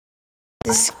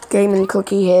This is Gaming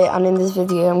Cookie here, and in this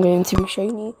video I'm going to be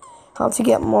showing you how to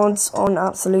get mods on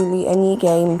absolutely any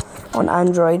game on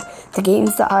Android. The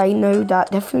games that I know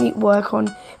that definitely work on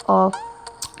are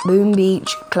Boom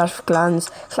Beach, Clash of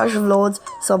Clans, Clash of Lords,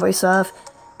 Subway Surf,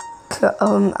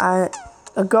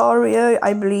 Agar.io,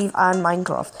 I believe, and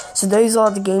Minecraft. So those are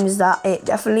the games that it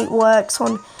definitely works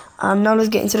on. Now let's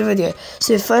get into the video.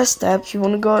 So first step, you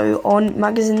want to go on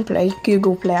Magazine Play,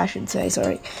 Google Play I should say,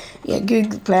 sorry. Yeah,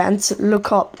 Google Play, and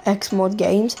look up Xmod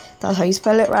Games. That's how you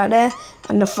spell it right there.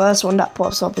 And the first one that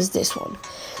pops up is this one.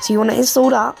 So you want to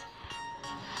install that.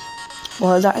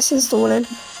 While that's installing,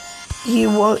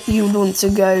 you want to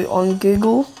go on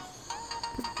Google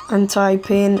and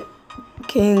type in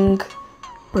King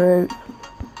Root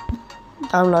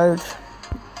download.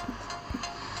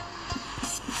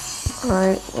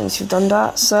 Right, once you've done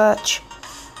that, search,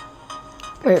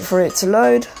 wait for it to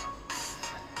load.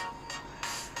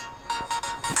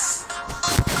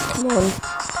 Come on.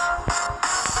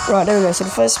 Right, there we go. So the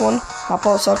first one, that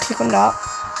pops up, click on that.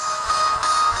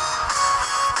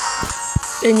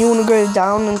 Then you want to go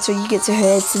down until you get to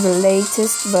here to the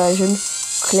latest version.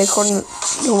 Click on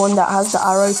the one that has the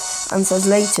arrow and says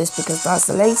latest, because that's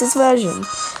the latest version.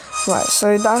 Right,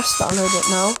 so that's downloaded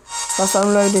now. That's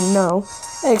downloaded now.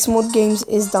 Xmod Games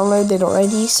is downloaded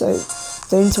already, so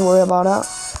don't worry about that.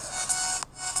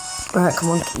 Right, come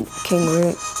on, King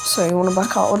Root. So you want to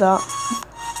back out of that.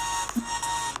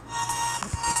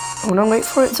 I want to wait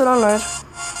for it to download.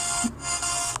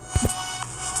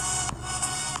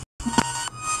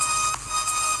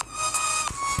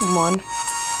 Come on.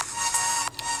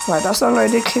 Right, that's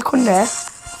downloaded. Click on there.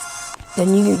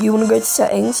 Then you want to go to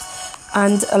settings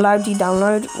and allow the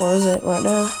download. What is it? Right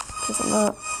there. Click on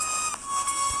that.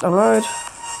 Download.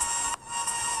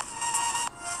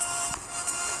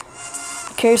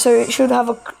 Okay, so it should have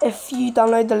if you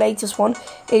download the latest one,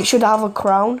 it should have a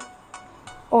crown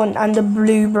on and a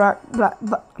blue black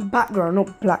background,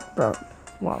 not black brown.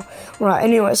 Wow. Right.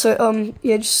 Anyway, so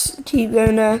yeah, just keep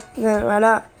going there, like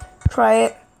that. Try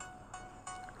it,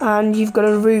 and you've got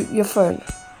to root your phone.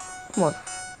 Come on.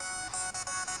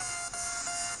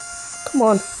 Come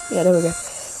on. Yeah, there we go.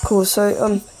 Cool.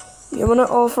 So you want to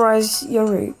authorize your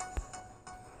root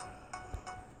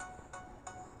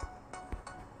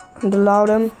and allow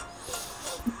them.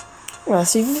 Right,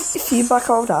 so if you back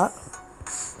out of that,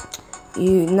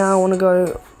 you now want to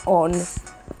go on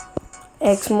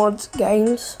Xmod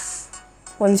Games.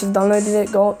 Once you've downloaded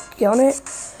it, get on it,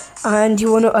 and you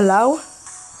want to allow.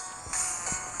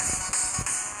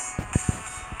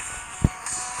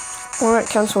 Alright,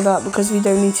 cancel that because we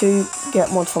don't need to get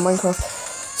mods for Minecraft.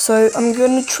 So I'm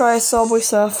going to try Subway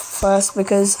Surf first,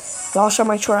 because last time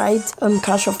I tried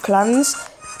Clash of Clans,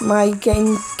 my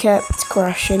game kept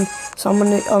crashing. So I'm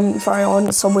going to try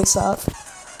on Subway Surf.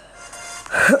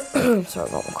 Sorry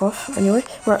about my cough. Anyway,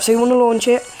 right, so you want to launch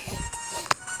it.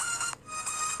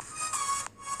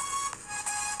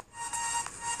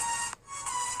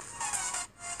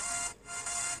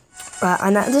 Right,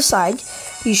 and at the side,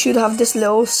 you should have this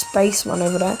little spaceman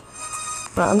over there.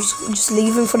 Right, I'm just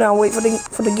leaving for now. Wait for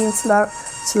the game to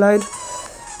load.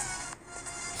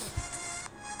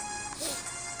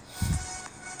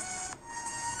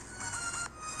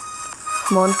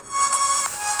 Come on.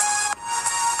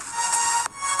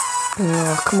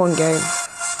 Oh, come on, game.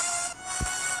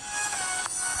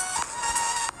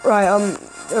 Right,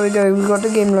 there we go. We got the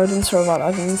game loading. Sorry about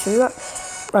that. I didn't see that.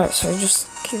 Right, so just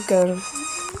keep going.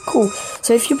 Cool.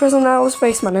 So if you press on our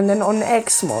spaceman and then on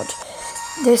Xmod,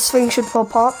 this thing should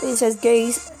pop up. It says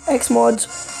Xmods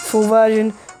full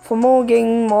version. For more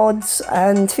game mods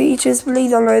and features,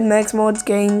 please download the Xmods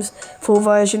Games full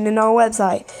version in our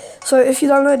website. So if you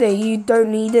download it, you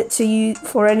don't need it to use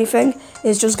for anything.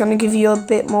 It's just going to give you a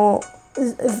bit more.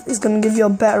 It's going to give you a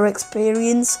better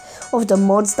experience of the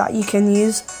mods that you can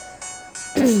use.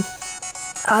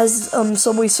 As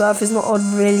Subway Surf is not a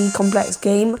really complex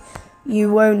game,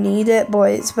 you won't need it, but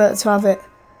it's better to have it.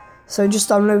 So just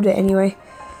download it anyway.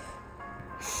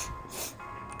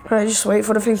 Right, just wait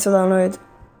for the thing to download.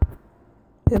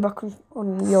 Get back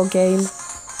on your game.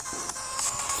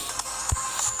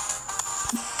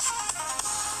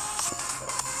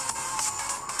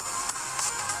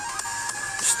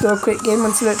 Just do a quick game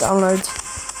until it downloads.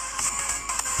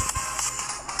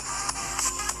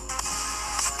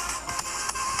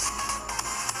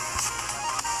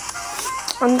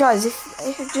 And guys,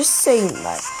 if just saying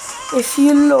that, if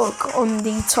you look on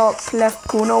the top left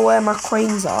corner where my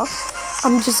coins are,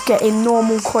 I'm just getting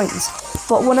normal coins.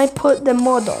 But when I put the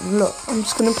mod on, look, I'm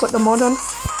just going to put the mod on.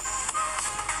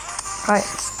 Right,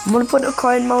 I'm going to put the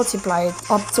coin multiplier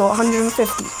up to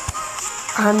 150.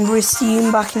 and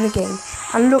resume back in the game.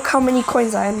 And look how many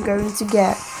coins I am going to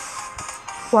get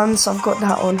once I've got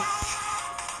that on.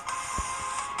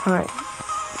 Alright,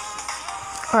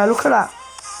 look at that.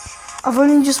 I've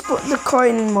only just put the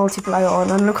coin multiplier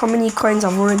on, and look how many coins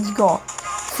I've already got.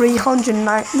 3,000,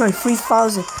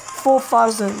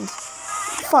 4,000,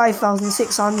 5,000,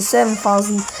 600,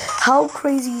 7,000. How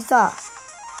crazy is that?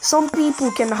 Some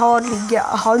people can hardly get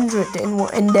 100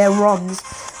 in their runs.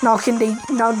 Now they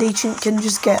can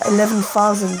just get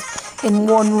 11,000 in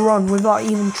one run without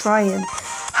even trying.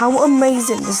 How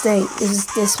amazing is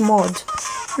this mod?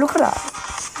 Look at that.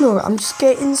 Look, I'm just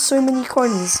getting so many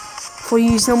coins for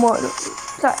using the mod.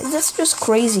 That's just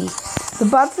crazy. The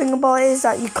bad thing about it is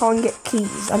that you can't get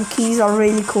keys, and keys are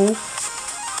really cool.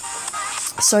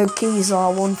 So keys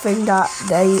are one thing that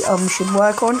they should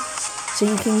work on, so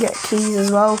you can get keys as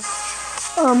well.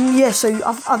 Yeah, so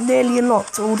I've nearly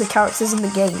unlocked all the characters in the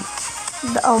game.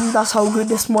 That's how good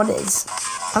this mod is.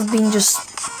 I've been just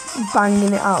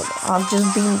banging it out. I've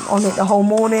just been on it the whole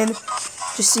morning,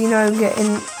 just getting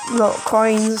a lot of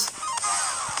coins.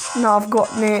 Now I've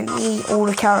got nearly all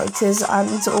the characters and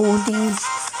all the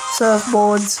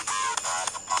surfboards.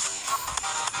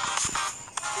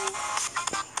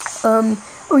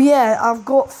 Oh yeah, I've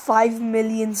got 5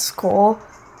 million score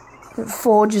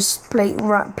for just playing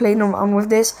around with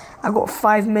this. I got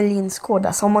 5 million score.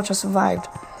 That's how much I survived.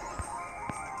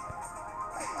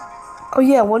 Oh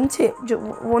yeah, one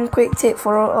quick tip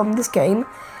for this game.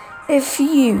 If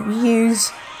you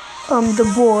use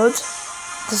the board,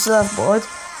 the surfboard,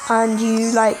 and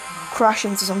you crash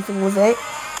into something with it,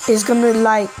 it's gonna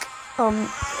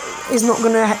it's not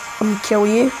gonna kill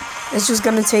you. It's just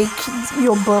gonna take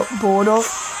your board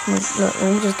off. Let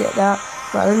me just get that.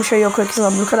 Right, let me show you a quick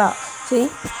example. Look at that. See?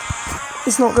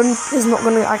 It's not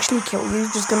gonna actually kill you.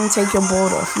 It's just gonna take your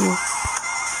board off you.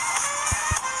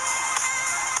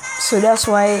 So that's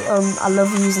why I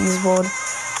love using this board.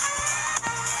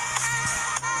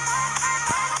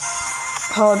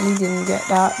 Hardly didn't get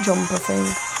that jumper thing.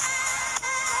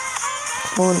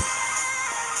 Come on.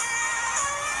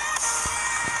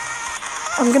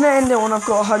 I'm gonna end it when I've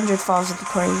got 100,000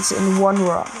 coins in one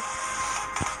run.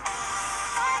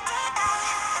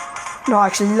 No,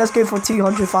 actually, let's go for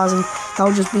 200,000.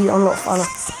 That'll just be a lot funner.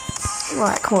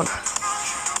 Right, come on.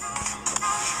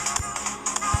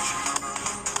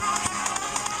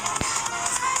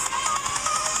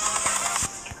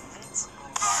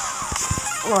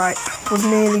 Right, we've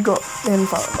nearly got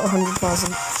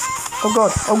 100,000. Oh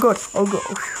god, oh god, oh god.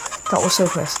 That was so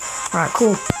close. Right,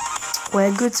 cool.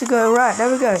 We're good to go. Right, there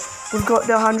we go. We've got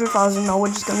the 100,000. Now we're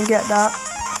just gonna get that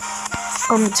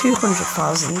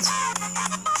 200,000,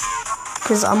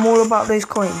 because I'm all about those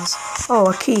coins. Oh,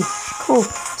 a key. Cool.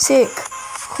 Sick.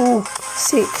 Cool.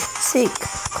 Sick. Sick.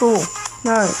 Cool.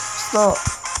 No. Stop.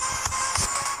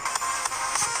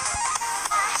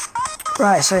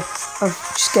 Right, so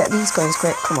just get these coins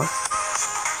quick. Come on.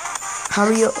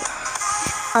 Hurry up.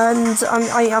 And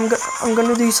I'm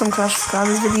gonna do some Clash of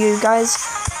Clans video, guys.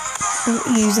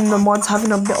 Using the mods,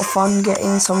 having a bit of fun,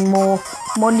 getting some more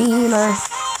money,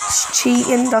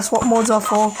 cheating. That's what mods are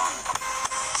for.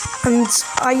 And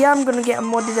I am gonna get a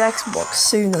modded Xbox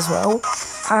soon as well.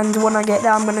 And when I get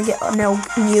there, I'm gonna get a new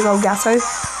Elgato,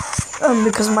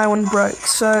 because my one broke.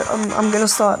 So I'm gonna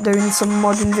start doing some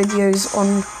modding videos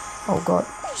on. Oh god,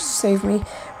 save me.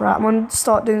 Right, I'm gonna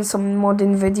start doing some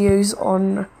modding videos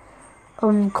on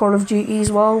Call of Duty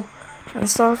as well and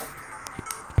stuff,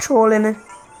 trolling it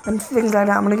and things like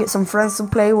that. I'm gonna get some friends to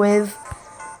play with.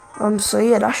 So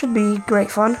yeah, that should be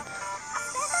great fun.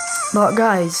 But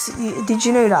guys, did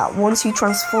you know that once you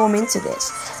transform into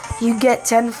this, you get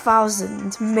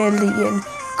 10,000 million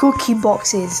cookie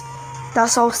boxes?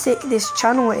 That's how sick this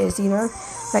channel is, you know?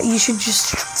 You should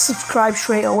just subscribe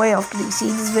straight away after you see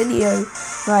this video.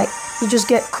 You just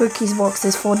get cookies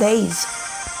boxes for days.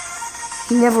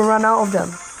 You never run out of them,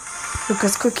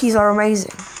 because cookies are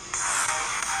amazing.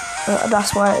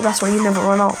 That's why you never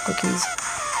run out of cookies.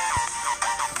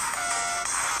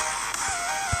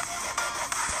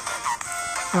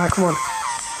 Alright, come on.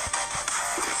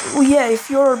 Well, yeah, if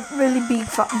you're a really big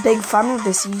fan of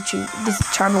this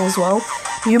channel as well,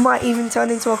 you might even turn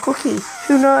into a cookie.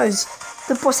 Who knows?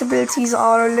 The possibilities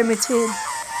are limited.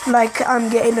 I'm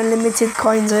getting unlimited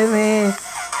coins over here.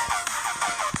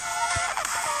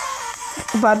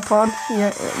 Bad pun.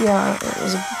 Yeah, it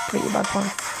was a pretty bad pun.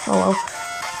 Oh well.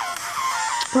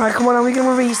 Right, come on, are we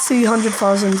gonna reach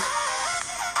 200,000?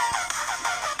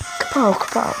 Kapow,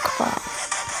 kapow, kapow.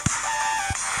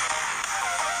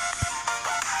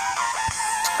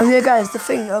 And yeah, guys, the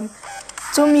thing,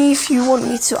 Tell me if you want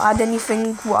me to add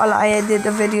anything while I edit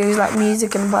the videos, like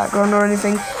music in the background or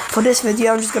anything. For this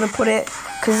video, I'm just going to put it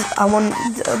because I want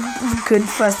a good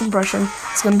first impression.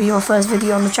 It's going to be my first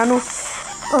video on the channel.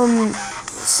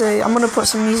 So I'm going to put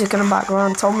some music in the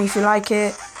background. Tell me if you like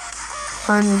it.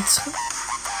 And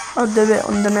I'll do it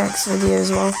on the next video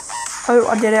as well. Oh,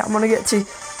 I did it. I'm going to get to...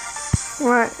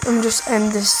 Right, I'm just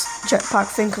end this jetpack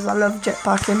thing because I love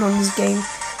jetpacking on this game.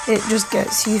 It just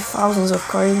gets you thousands of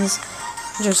coins.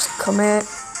 Just come here.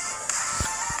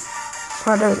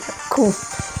 Cool.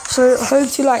 So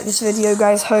hope you like this video,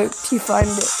 guys. Hope you find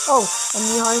it. Oh, a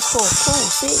new high score. Cool,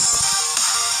 sick.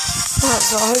 Right,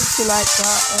 so I hope you like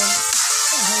that.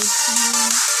 I hope you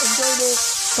enjoyed it.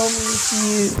 Tell me if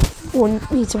you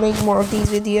want me to make more of these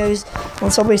videos on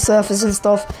Subway Surfers and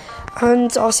stuff.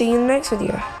 And I'll see you in the next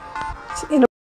video.